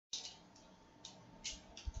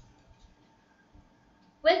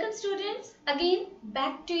Welcome students again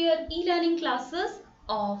back to your e-learning classes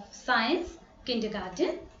of Science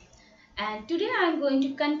Kindergarten, and today I am going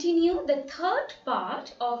to continue the third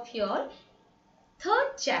part of your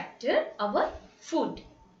third chapter, our food,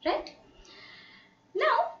 right?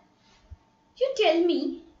 Now you tell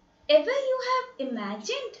me, ever you have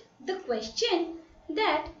imagined the question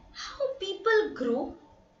that how people grow?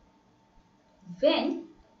 When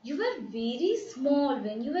you were very small,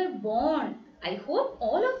 when you were born, I hope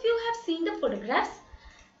all of you have seen the photographs,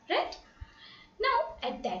 right? Now,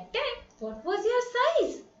 at that time, what was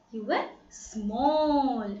your size? You were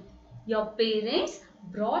small. Your parents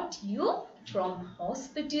brought you from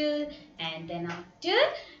hospital, and then after,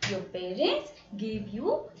 your parents gave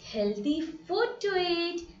you healthy food to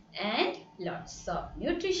eat and lots of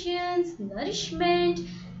nutrition, nourishment,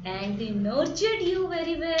 and they nurtured you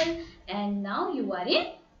very well, and now you are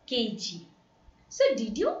in KG. So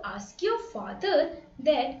did you ask your father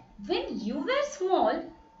that when you were small,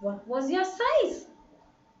 what was your size?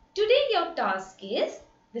 Today your task is,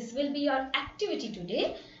 this will be your activity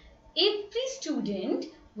today. Every student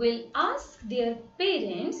will ask their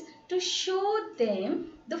parents to show them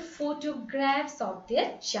the photographs of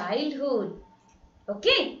their childhood.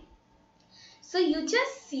 Okay? So you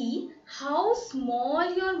just see how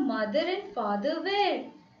small your mother and father were,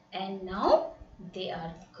 and now they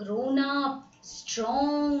are grown up,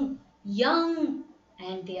 strong, young,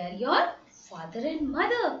 and they are your father and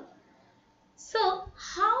mother. So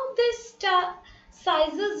how these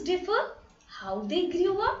sizes differ? How they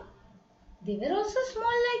grew up? They were also small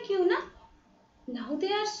like you, na? Now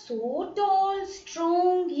they are so tall,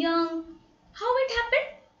 strong, young. How it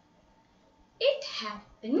happened? It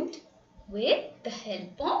happened with the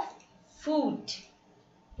help of food.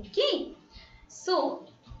 Okay. So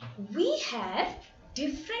we have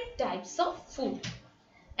different types of food.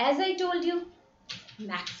 As I told you,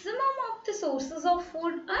 maximum of the sources of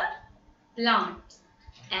food are plants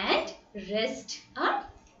and rest are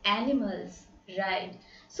animals, right?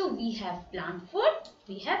 So we have plant food,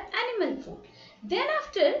 we have animal food. Then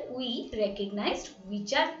after we recognized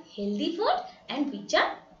which are healthy food and which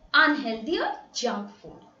are unhealthy or junk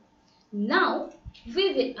food. Now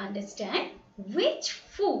we will understand which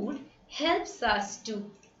food helps us to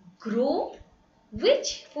grow,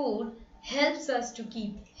 which food helps us to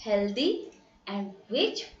keep healthy, and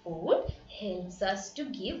which food helps us to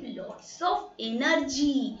give lots of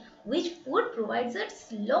energy, which food provides us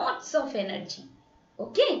lots of energy.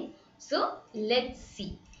 Okay, so let's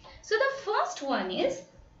see. So the first one is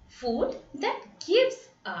food that gives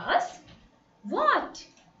us what?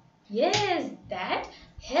 Yes, that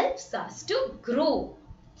helps us to grow.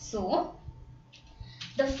 So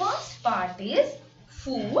the first part is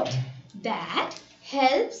food that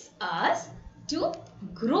helps us to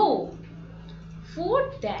grow.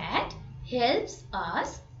 Food that helps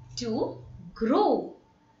us to grow.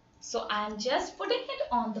 So I am just putting it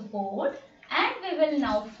on the board, and we will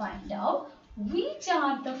now find out which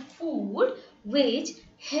are the food which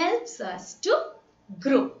helps us to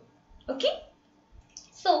grow. Okay.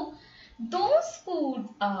 So those food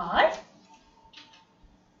are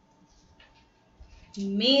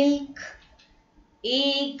milk,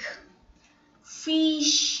 egg,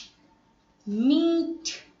 fish,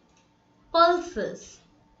 meat, pulses.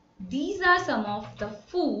 These are some of the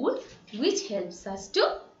food which helps us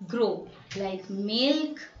to grow, like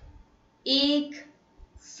milk, egg,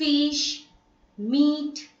 fish,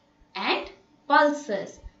 meat, and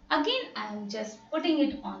pulses. Again, I am just putting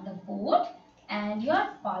it on the board, and your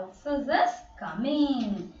pulses is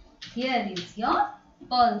coming. Here is your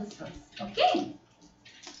pulses. Okay.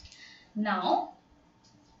 Now,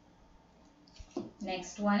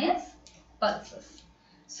 next one is pulses.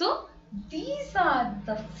 So these are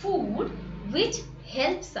the food which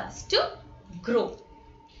helps us to grow.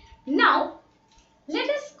 Now let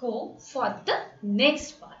us go for the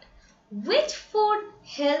next part. Which food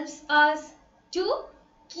helps us to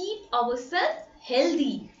keep ourselves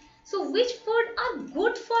healthy? So which food are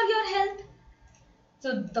good for your health?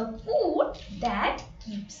 So the food that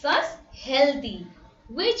keeps us healthy.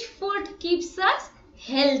 Which food keeps us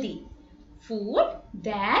healthy? Food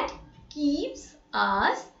that keeps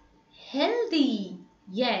us healthy.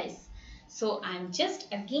 Yes. So I am just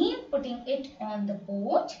again putting it on the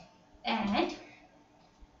board, and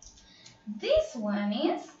this one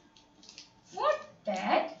is food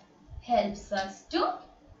that helps us to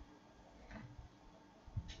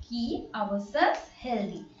keep ourselves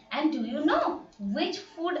healthy. And do you know which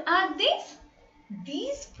food are these?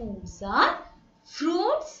 These foods are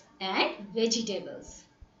fruits and vegetables.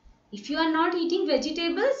 If you are not eating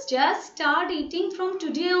vegetables, just start eating from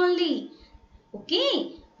today only.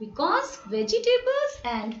 Okay, because vegetables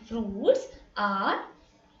and fruits are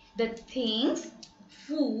the things,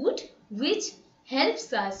 food which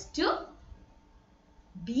helps us to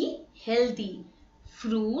be healthy.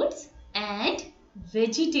 Fruits and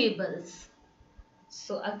vegetables.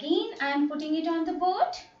 So again I am putting it on the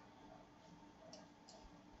board.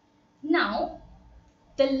 Now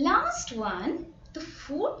the last one, the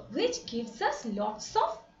food which gives us lots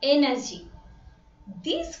of energy.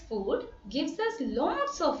 This food gives us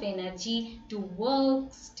lots of energy to work,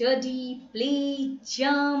 study, play,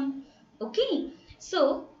 jump. Okay,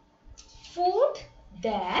 so food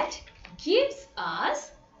that gives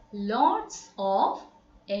us lots of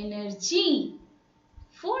energy.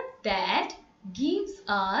 Food that gives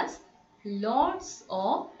us lots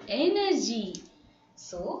of energy.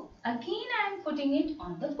 So again I am putting it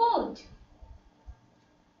on the board.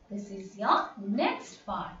 This is your next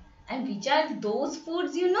part. And which are those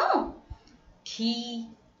foods you know? Ghee,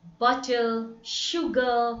 butter,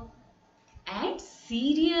 sugar and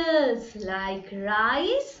cereals like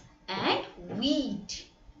rice and wheat.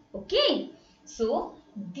 Okay. So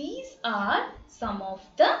these are some of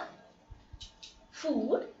the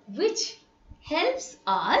food which helps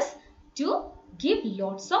us to give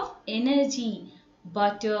lots of energy.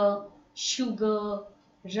 Butter, sugar,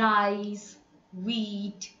 rice,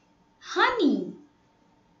 wheat, honey.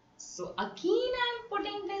 So again I am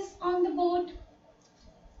putting this on the board.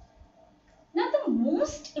 Now the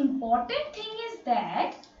most important thing is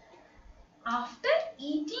that after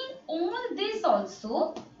eating all this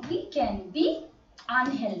also we can be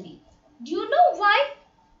unhealthy. Do you know why?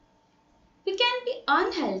 We can be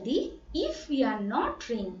unhealthy if we are not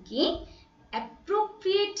drinking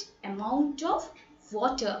appropriate amount of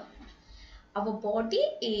water. Our body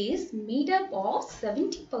is made up of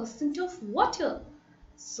 70% of water.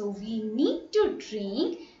 So we need to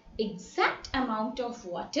drink exact amount of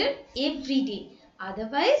water every day.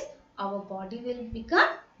 Otherwise our body will become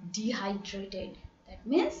dehydrated. That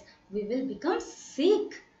means we will become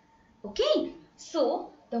sick. Okay.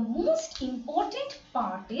 So the most important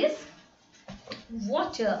part is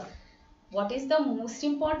water. What is the most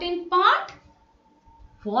important part?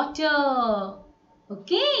 Water.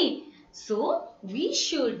 Okay. So we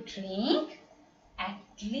should drink at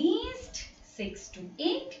least 6 to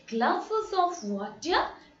 8 glasses of water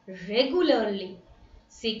regularly.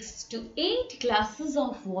 6 to 8 glasses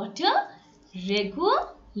of water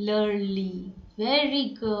regularly.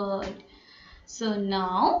 Very good. So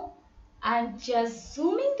now I am just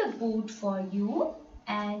zooming the board for you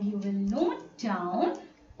and you will note down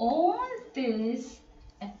all this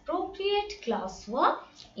appropriate classwork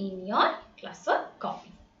in your classwork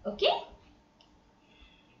copy. Okay?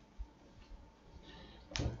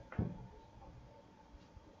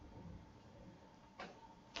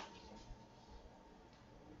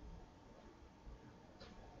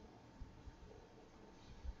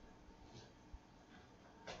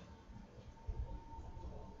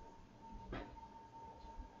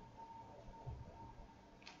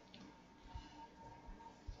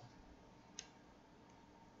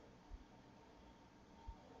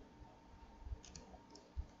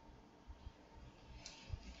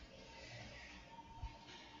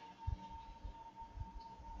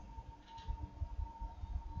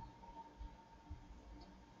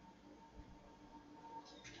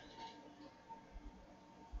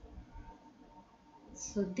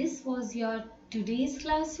 So this was your today's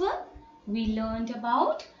classwork. We learned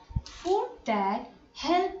about food that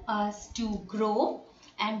help us to grow.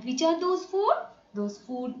 And which are those food? Those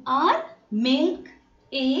food are milk,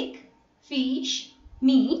 egg, fish,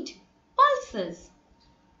 meat, pulses.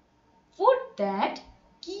 Food that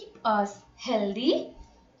keep us healthy,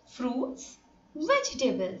 fruits,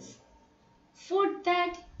 vegetables. Food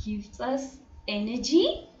that gives us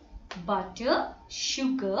energy, butter,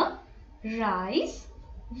 sugar, rice,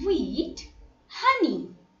 wheat, honey.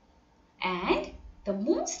 And the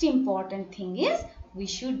most important thing is we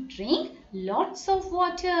should drink lots of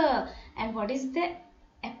water. And what is the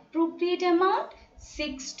appropriate amount?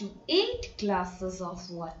 6 to 8 glasses of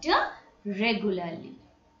water regularly.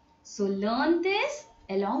 So learn this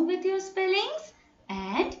along with your spellings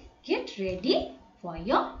and get ready for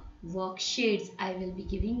your worksheets. I will be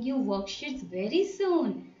giving you worksheets very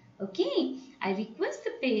soon. Okay, I request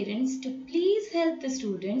the parents to please help the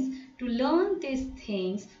students to learn these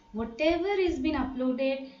things, whatever is been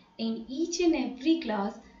uploaded in each and every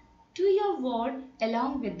class to your word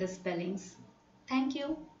along with the spellings. Thank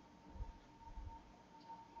you.